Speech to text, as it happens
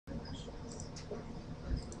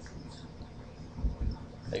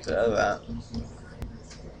Take that out of that.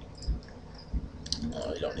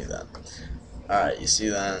 Oh, you don't need that. Alright, you see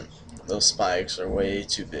that? Those spikes are way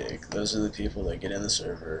too big. Those are the people that get in the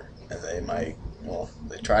server and they might, well,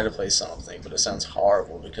 they try to play something, but it sounds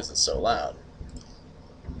horrible because it's so loud.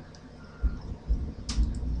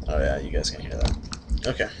 Oh yeah, you guys can hear that.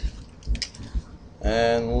 Okay.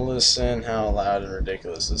 And listen how loud and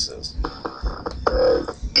ridiculous this is.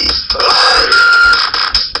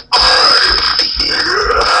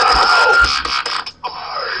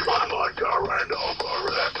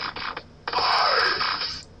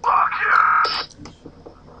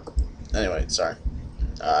 Anyway, sorry.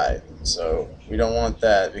 Alright, so we don't want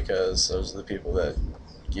that because those are the people that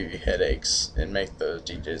give you headaches and make the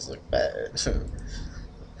DJs look bad.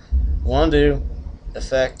 Want to do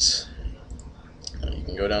effect, you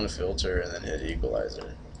can go down to filter and then hit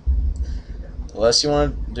equalizer. The less you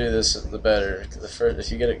want to do this, the better.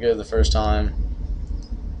 If you get it good the first time,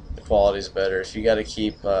 the quality's better. If you got to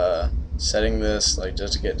keep setting this like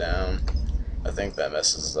just to get down, I think that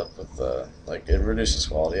messes up with like it reduces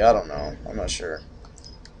quality. I don't know. I'm not sure.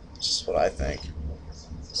 It's just what I think.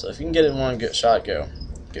 So if you can get it in one good shot, go.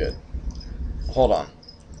 Good. Hold on.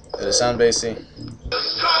 Did it sound bassy?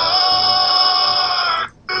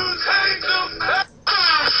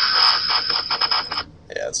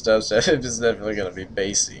 Yeah, it's definitely gonna be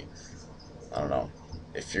bassy. I don't know.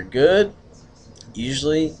 If you're good,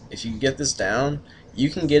 usually if you get this down, you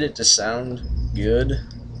can get it to sound good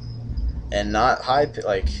and not high,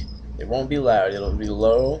 like it won't be loud, it'll be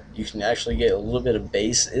low. You can actually get a little bit of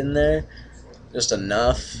bass in there, just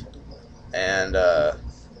enough, and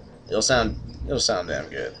it'll sound damn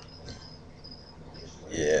good.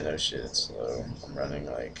 Yeah, no shit, it's slow. I'm running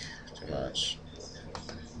like too much.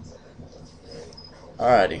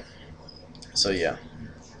 Alrighty, so yeah,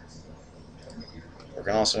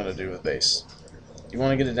 we're also gonna do with bass. You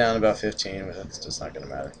want to get it down to about 15, but it's just not gonna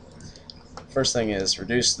matter. First thing is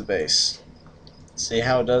reduce the bass. See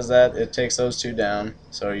how it does that? It takes those two down,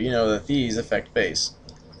 so you know that these affect bass.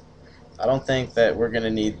 I don't think that we're going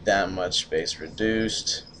to need that much bass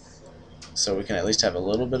reduced, so we can at least have a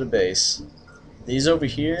little bit of bass. These over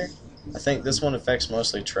here, I think this one affects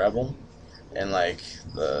mostly treble and like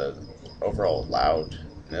the overall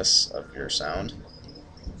loudness of your sound.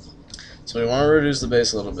 So we want to reduce the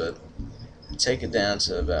bass a little bit. Take it down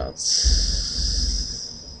to about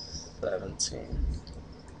 17.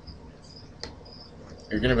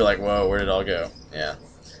 You're gonna be like, whoa, where did it all go? Yeah.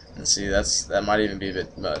 And see, that might even be a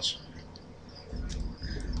bit much.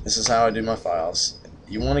 This is how I do my files.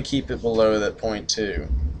 You want to keep it below that 0.2.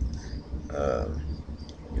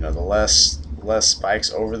 You know, the less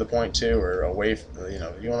spikes over the 0.2 or away. You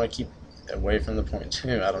know, you want to keep away from the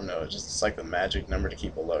 0.2. I don't know. It's like the magic number to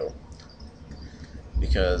keep below,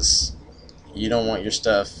 because you don't want your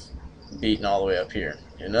stuff beating all the way up here.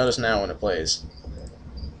 You'll notice now when it plays,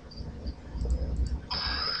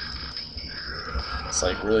 it's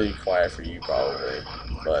like really quiet for you probably,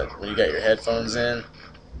 but when you got your headphones in,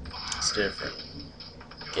 it's different.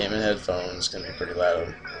 Gaming headphones can be pretty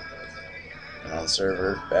loud. And on the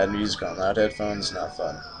server, bad music on loud headphones, not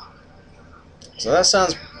fun. So that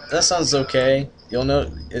sounds okay. You'll know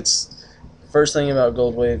it's first thing about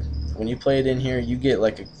Goldwave. When you play it in here, you get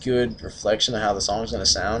like a good reflection of how the song's gonna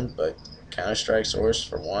sound. But Counter-Strike Source,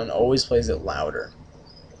 for one, always plays it louder.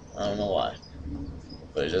 I don't know why,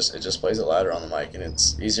 but it just plays it louder on the mic, and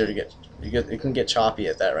it's easier to get. It can get choppy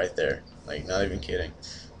at that right there. Like, not even kidding.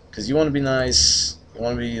 Because you want to be nice. You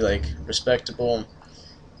want to be like respectable.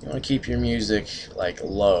 You want to keep your music like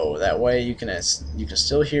low. That way you can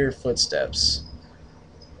still hear footsteps,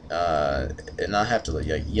 and not have to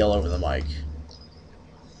like yell over the mic.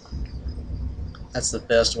 That's the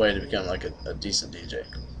best way to become like a decent DJ.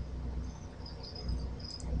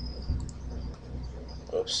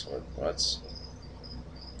 Oops, what's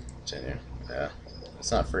continue? Yeah,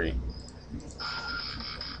 it's not free.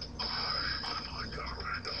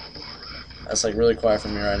 That's like really quiet for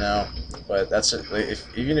me right now, but that's it.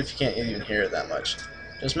 Even if you can't even hear it that much,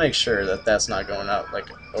 just make sure that that's not going out like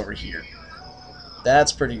over here.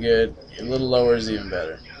 That's pretty good. A little lower is even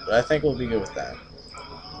better, but I think we'll be good with that.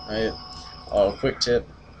 Right? Oh, quick tip: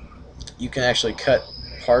 you can actually cut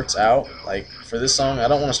parts out. Like for this song, I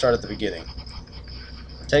don't want to start at the beginning.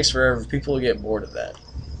 It takes forever. People will get bored of that.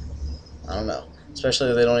 I don't know, especially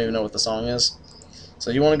if they don't even know what the song is.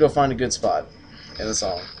 So you want to go find a good spot in the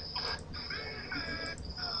song.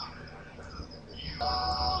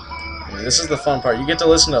 I mean, this is the fun part. You get to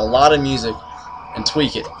listen to a lot of music and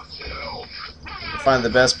tweak it. You find the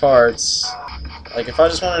best parts. Like if I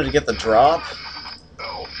just wanted to get the drop,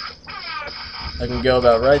 I can go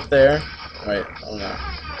about right there. Wait, oh no.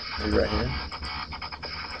 Maybe right here.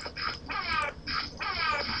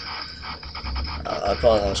 I'd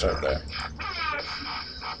probably want to start there.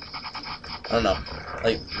 I don't know.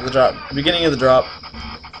 Like the drop, beginning of the drop,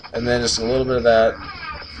 and then just a little bit of that.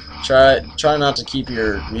 Try not to keep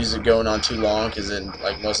your music going on too long, because then,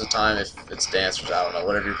 like, most of the time, if it's dance or I don't know,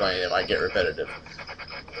 whatever you're playing, it might get repetitive.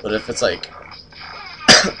 But if it's like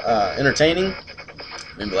entertaining,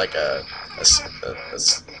 maybe like a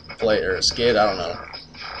play or a skit, I don't know,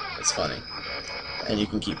 it's funny, and you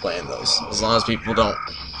can keep playing those as long as people don't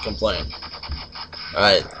complain.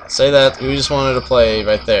 Alright, say that we just wanted to play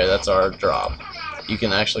right there. That's our drop. You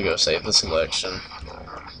can actually go save the selection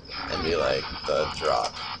and be like the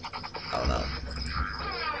drop. I don't know.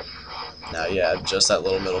 Now you add just that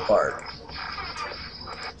little middle part.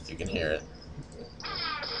 If you can hear it.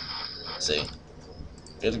 See?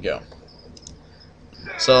 Good to go.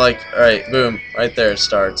 So, like, alright, boom, right there it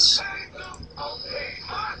starts.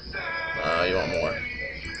 You want more.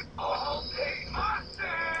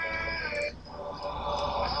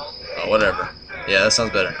 Oh, whatever. Yeah, that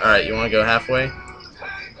sounds better. Alright, you want to go halfway?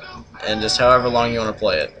 And just however long you want to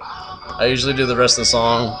play it. I usually do the rest of the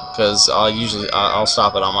song because I'll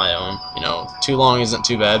stop it on my own. You know, too long isn't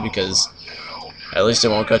too bad because at least it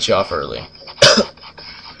won't cut you off early.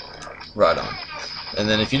 Right on. And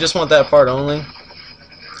then if you just want that part only,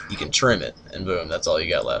 you can trim it, and boom, that's all you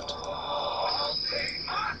got left.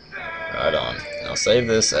 Right on. Now save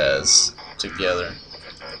this as together.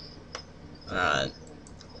 Alright.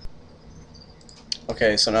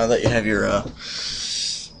 Okay, so now that you have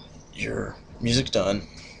your music done,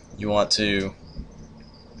 you're all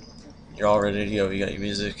ready to go. You got your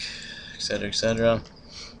music, etc., etc.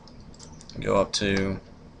 Go up to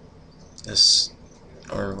this,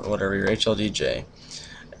 or whatever, your HLDJ.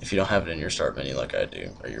 If you don't have it in your start menu like I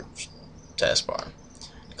do, or your taskbar,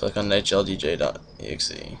 click on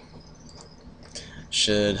HLDJ.exe.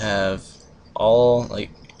 Should have all,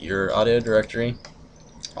 like, your audio directory.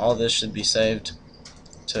 All this should be saved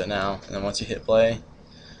to it now, and then once you hit play,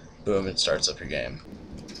 boom, it starts up your game.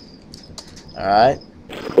 Alright.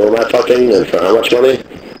 What am I talking, and for how much money?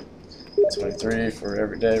 23 for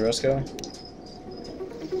every day, Roscoe.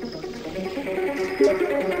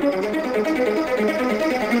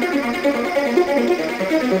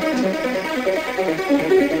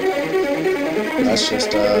 That's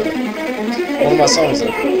just one of my songs.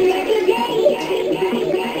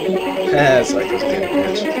 It's like this big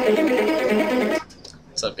bitch.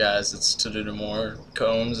 What's up, guys? It's More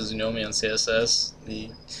Combs, as you know me on CSS,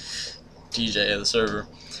 the DJ of the server.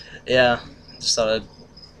 Yeah, just thought I'd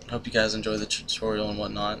hope you guys enjoy the tutorial and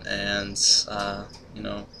whatnot, and you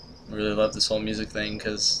know, really love this whole music thing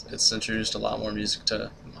because it's introduced a lot more music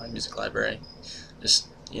to my music library. Just,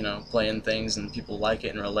 you know, playing things and people like it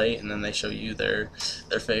and relate, and then they show you their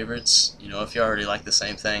favorites. You know, if you already like the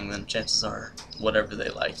same thing, then chances are whatever they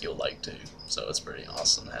like, you'll like too. So it's pretty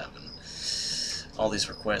awesome having all these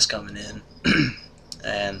requests coming in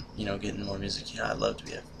and, you know, getting more music. Yeah, I'd love to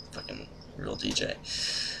be a fucking real DJ.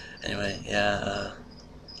 Anyway, yeah,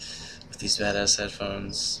 with these badass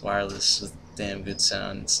headphones, wireless with damn good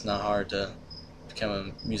sound, it's not hard to become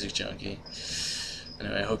a music junkie.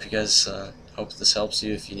 Anyway, I hope you guys, hope this helps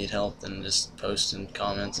you. If you need help, then just post in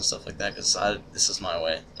comments and stuff like that, because this is my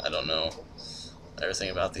way. I don't know everything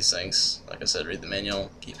about these things. Like I said, read the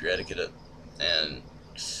manual, keep your etiquette, and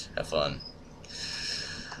have fun.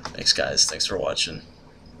 Thanks, guys. Thanks for watching.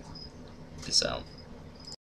 Peace out.